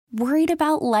Worried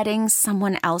about letting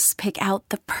someone else pick out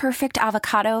the perfect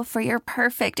avocado for your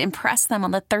perfect impress them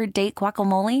on the third date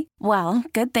guacamole? Well,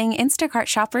 good thing Instacart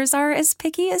shoppers are as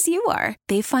picky as you are.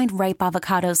 They find ripe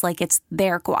avocados like it's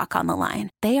their guac on the line.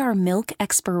 They are milk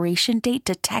expiration date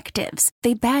detectives.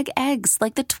 They bag eggs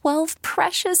like the 12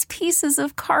 precious pieces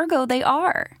of cargo they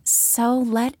are. So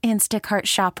let Instacart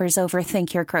shoppers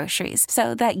overthink your groceries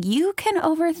so that you can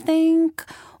overthink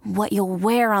what you'll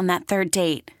wear on that third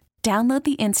date. Download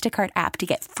the Instacart app to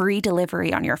get free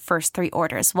delivery on your first 3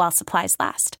 orders while supplies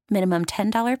last. Minimum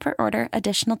 $10 per order.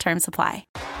 Additional terms apply.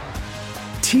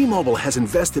 T-Mobile has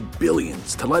invested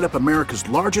billions to light up America's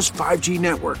largest 5G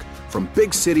network, from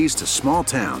big cities to small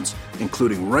towns,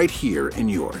 including right here in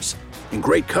yours. And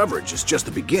great coverage is just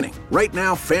the beginning. Right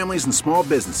now, families and small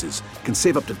businesses can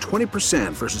save up to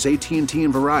 20% versus AT&T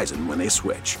and Verizon when they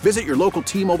switch. Visit your local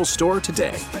T-Mobile store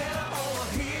today.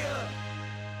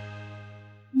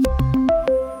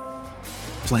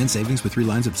 Plan savings with 3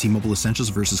 lines of T-Mobile Essentials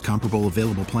versus comparable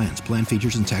available plans. Plan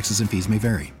features and taxes and fees may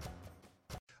vary.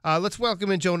 Let's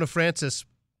welcome in Jonah Francis.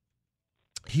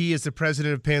 He is the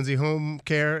president of Pansy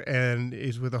Homecare and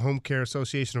is with the Homecare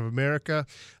Association of America.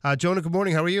 Jonah, good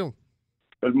morning. How are you?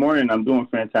 Good morning. I'm doing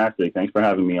fantastic. Thanks for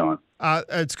having me on.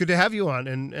 It's good to have you on,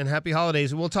 and happy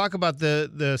holidays. We'll talk about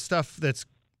the stuff that's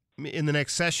in the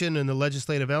next session and the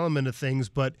legislative element of things,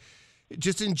 but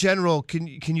just in general, can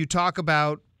you talk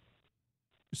about,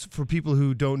 for people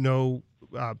who don't know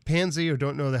Pansy or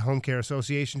don't know the Home Care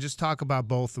Association, just talk about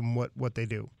both and what they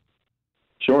do.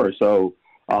 Sure. So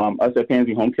us at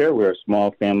Pansy Home Care, we're a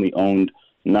small family-owned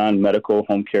non-medical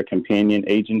home care companion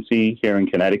agency here in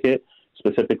Connecticut,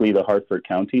 specifically the Hartford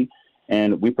County.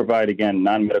 And we provide, again,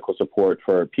 non-medical support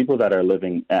for people that are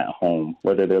living at home,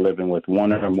 whether they're living with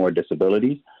one or more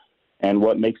disabilities. And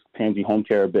what makes Pansy Home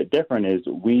Care a bit different is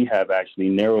we have actually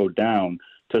narrowed down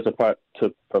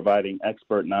to providing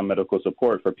expert non-medical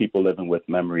support for people living with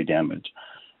memory damage.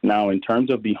 Now, in terms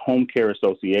of the Home Care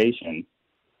Association,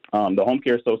 the Home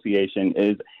Care Association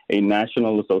is a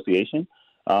national association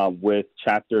with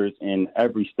chapters in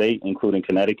every state, including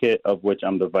Connecticut, of which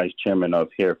I'm the vice chairman of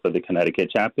here for the Connecticut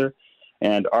chapter.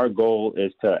 And our goal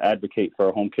is to advocate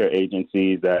for home care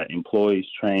agencies that employs,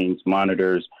 trains,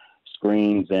 monitors,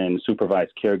 screens, and supervise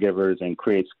caregivers and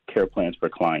creates care plans for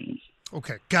clients.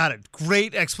 Okay, got it.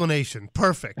 Great explanation.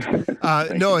 Perfect.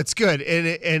 No, it's good.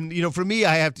 And you know, for me,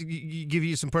 I have to give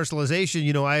you some personalization.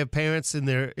 You know, I have parents in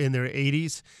their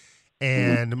 80s,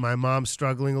 and my mom's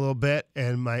struggling a little bit,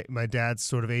 and my dad's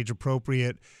sort of age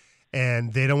appropriate,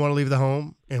 and they don't want to leave the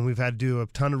home. And we've had to do a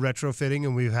ton of retrofitting,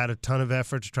 and we've had a ton of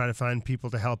effort to try to find people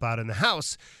to help out in the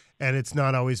house, and it's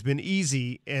not always been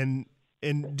easy. And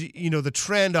you know, the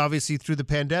trend obviously through the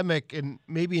pandemic and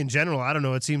maybe in general, I don't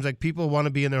know, it seems like people want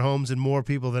to be in their homes, and more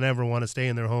people than ever want to stay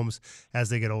in their homes as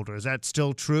they get older. Is that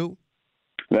still true?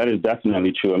 That is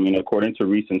definitely true. I mean, according to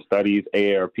recent studies,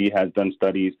 AARP has done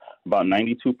studies, about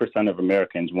 92% of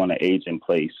Americans want to age in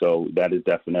place. So that is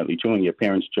definitely true. And your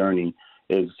parents' journey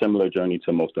is a similar journey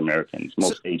to most Americans,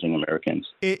 most aging Americans.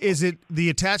 Is it the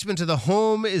attachment to the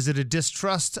home? Is it a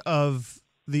distrust of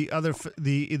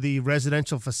the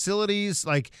residential facilities?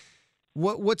 Like,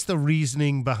 what's the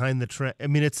reasoning behind the trend? I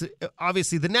mean, it's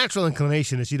obviously the natural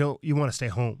inclination is you want to stay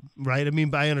home, right? I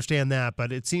mean, I understand that,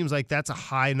 but it seems like that's a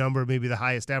high number, maybe the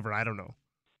highest ever. I don't know.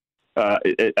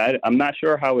 I'm not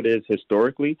sure how it is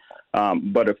historically,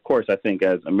 but of course, I think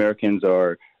as Americans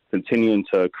are continuing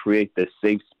to create this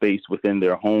safe space within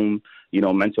their home, you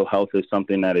know, mental health is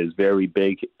something that is very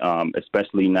big,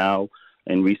 especially now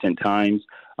in recent times.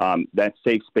 That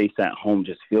safe space at home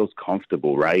just feels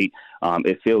comfortable, right?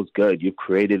 It feels good. You've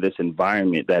created this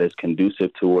environment that is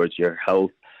conducive towards your health,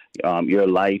 your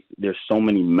life. There's so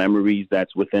many memories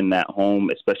that's within that home,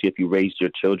 especially if you raised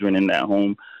your children in that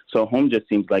home. So home just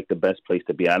seems like the best place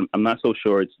to be. I'm not so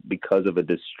sure it's because of a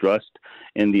distrust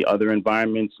in the other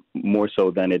environments, more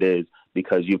so than it is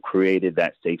because you've created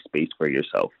that safe space for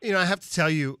yourself. You know, I have to tell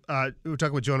you, we're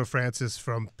talking with Jonah Francis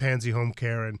from Pansy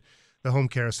Homecare and the Home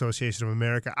Care Association of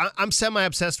America. I'm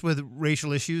semi-obsessed with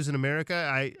racial issues in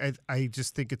America. I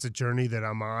just think it's a journey that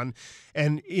I'm on.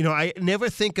 And, you know, I never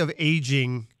think of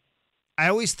aging. I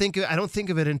don't think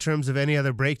of it in terms of any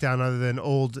other breakdown other than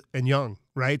old and young,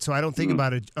 right? So I don't think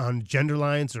about it on gender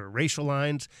lines or racial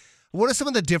lines. What are some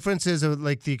of the differences of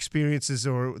like the experiences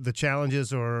or the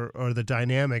challenges or the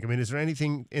dynamic? I mean, is there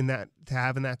anything in that to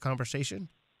have in that conversation?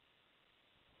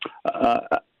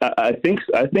 I think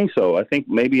so. I think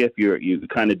maybe if you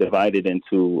kind of divide it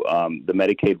into the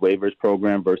Medicaid waivers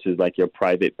program versus like your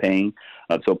private paying,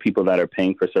 so people that are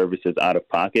paying for services out of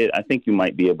pocket, I think you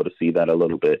might be able to see that a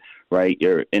little bit, right?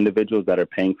 Your individuals that are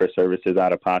paying for services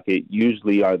out of pocket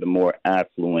usually are the more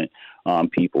affluent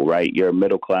people, right? Your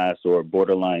middle class or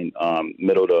borderline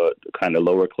middle to kind of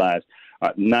lower class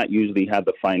not usually have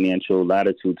the financial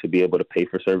latitude to be able to pay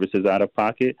for services out of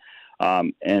pocket.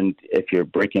 And if you're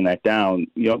breaking that down,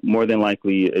 more than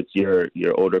likely it's your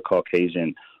older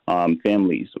Caucasian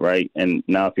families, right? And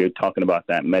now if you're talking about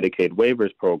that Medicaid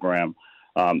waivers program,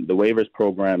 the waivers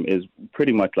program is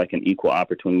pretty much like an equal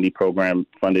opportunity program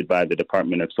funded by the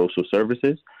Department of Social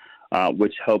Services,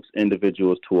 which helps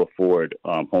individuals to afford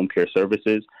home care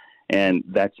services. And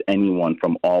that's anyone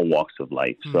from all walks of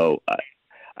life. So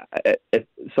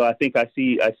I think I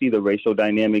see the racial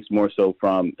dynamics more so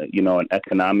from an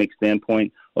economic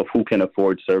standpoint of who can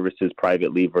afford services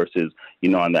privately versus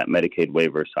on that Medicaid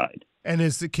waiver side. And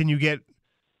can you get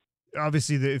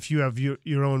obviously if you have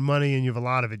your own money and you have a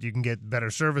lot of it, you can get better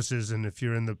services, and if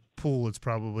you're in the pool, it's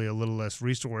probably a little less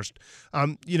resourced.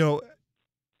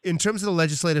 In terms of the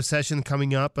legislative session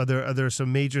coming up, are there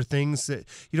some major things that,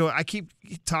 I keep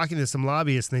talking to some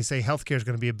lobbyists and they say healthcare is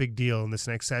going to be a big deal in this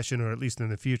next session, or at least in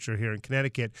the future here in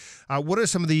Connecticut. What are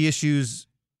some of the issues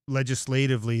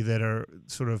legislatively that are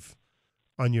sort of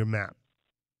on your map?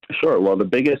 Sure. Well, the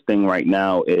biggest thing right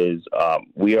now is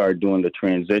we are doing the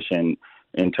transition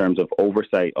in terms of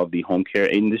oversight of the home care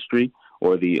industry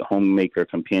or the homemaker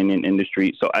companion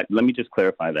industry. So let me just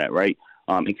clarify that, right?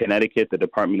 In Connecticut, the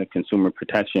Department of Consumer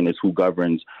Protection is who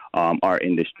governs our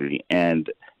industry. And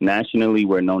nationally,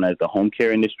 we're known as the home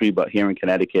care industry, but here in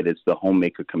Connecticut, it's the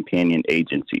homemaker companion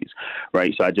agencies,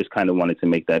 right? So I just kind of wanted to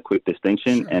make that quick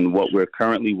distinction. Sure. And what we're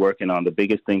currently working on, the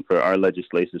biggest thing for our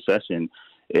legislative session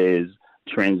is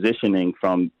transitioning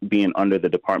from being under the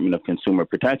Department of Consumer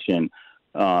Protection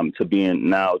to being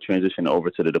now transitioned over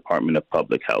to the Department of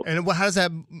Public Health. And what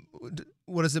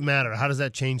does it matter? How does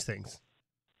that change things?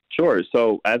 Sure.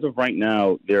 So as of right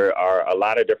now, there are a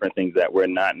lot of different things that we're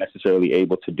not necessarily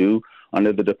able to do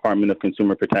under the Department of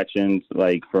Consumer Protections.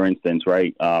 Like, for instance,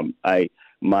 right,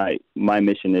 my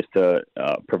mission is to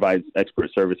provide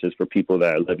expert services for people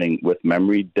that are living with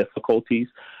memory difficulties,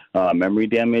 memory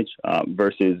damage,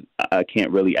 versus I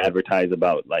can't really advertise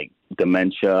about like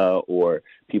dementia or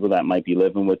people that might be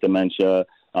living with dementia.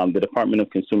 The Department of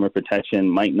Consumer Protection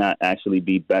might not actually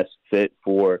be best fit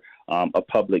for a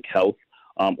public health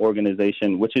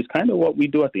organization, which is kind of what we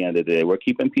do at the end of the day. We're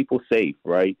keeping people safe,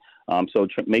 right? So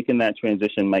making that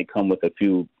transition might come with a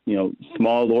few,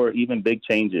 small or even big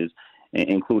changes,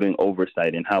 including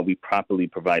oversight and how we properly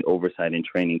provide oversight and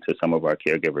training to some of our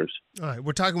caregivers. All right.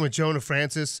 We're talking with Jonah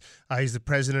Francis. He's the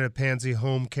president of Pansy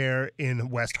Homecare in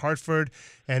West Hartford,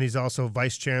 and he's also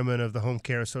vice chairman of the Home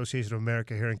Care Association of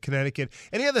America here in Connecticut.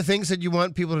 Any other things that you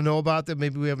want people to know about that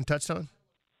maybe we haven't touched on?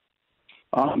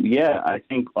 I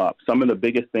think some of the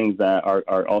biggest things that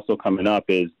are also coming up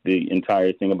is the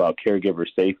entire thing about caregiver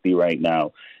safety right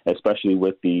now, especially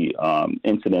with the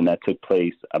incident that took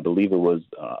place, I believe it was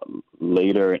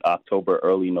later in October,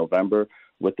 early November,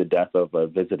 with the death of a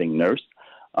visiting nurse.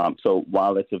 So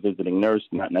while it's a visiting nurse,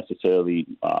 not necessarily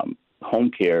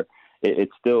home care, it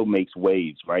still makes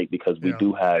waves, right? Because we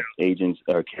do have agents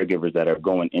or caregivers that are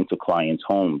going into clients'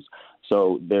 homes.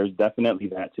 So there's definitely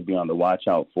that to be on the watch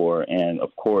out for. And,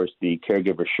 of course, the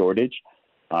caregiver shortage.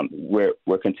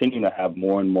 We're continuing to have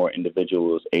more and more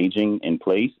individuals aging in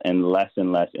place and less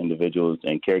individuals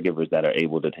and caregivers that are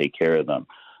able to take care of them.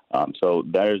 So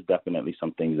there's definitely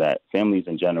some things that families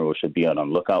in general should be on the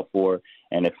lookout for.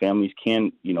 And if families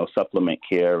can, supplement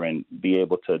care and be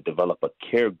able to develop a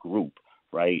care group,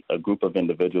 right, a group of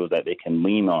individuals that they can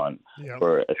lean on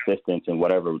for assistance in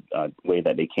whatever way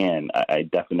that they can, I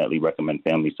definitely recommend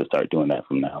families to start doing that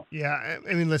from now. Yeah,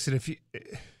 I mean, listen,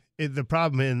 the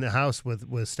problem in the house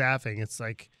with staffing, it's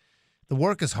like the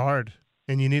work is hard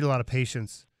and you need a lot of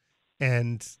patience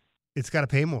and it's got to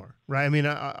pay more, right? I mean,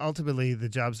 ultimately the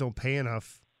jobs don't pay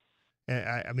enough.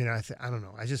 I don't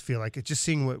know. I just feel like it's just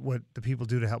seeing what the people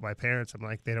do to help my parents. I'm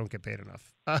like, they don't get paid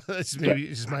enough. It's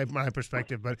just my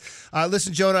perspective. But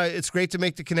listen, Jonah, it's great to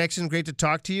make the connection. Great to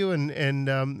talk to you,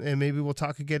 and maybe we'll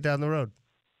talk again down the road.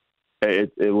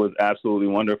 It was absolutely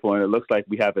wonderful, and it looks like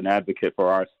we have an advocate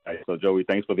for our side. So, Joey,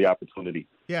 thanks for the opportunity.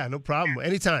 Yeah, no problem.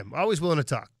 Anytime. Always willing to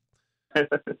talk.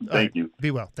 Thank you.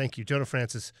 Be well. Thank you. Jonah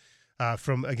Francis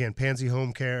from, again, Pansy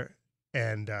Homecare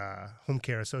and Home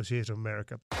Care Association of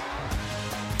America.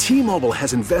 T-Mobile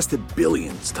has invested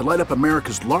billions to light up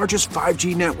America's largest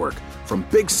 5G network, from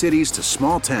big cities to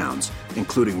small towns,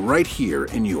 including right here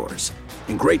in yours.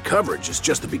 And great coverage is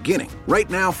just the beginning. Right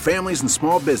now, families and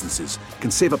small businesses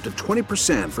can save up to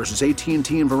 20% versus AT&T and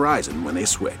Verizon when they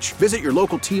switch. Visit your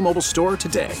local T-Mobile store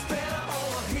today.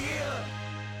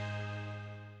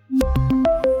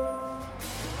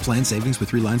 Plan savings with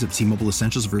 3 lines of T-Mobile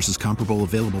Essentials versus comparable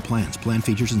available plans. Plan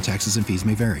features and taxes and fees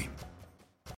may vary.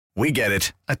 We get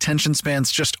it. Attention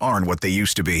spans just aren't what they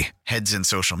used to be. Heads in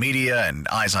social media and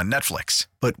eyes on Netflix.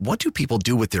 But what do people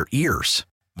do with their ears?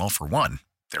 Well, for one,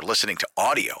 they're listening to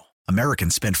audio.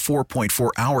 Americans spend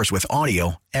 4.4 hours with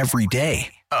audio every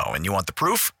day. Oh, and you want the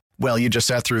proof? Well, you just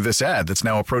sat through this ad that's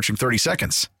now approaching 30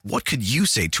 seconds. What could you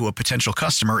say to a potential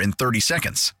customer in 30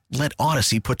 seconds? Let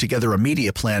Odyssey put together a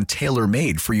media plan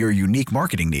tailor-made for your unique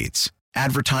marketing needs.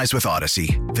 Advertise with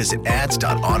Odyssey. Visit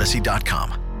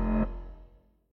ads.odyssey.com.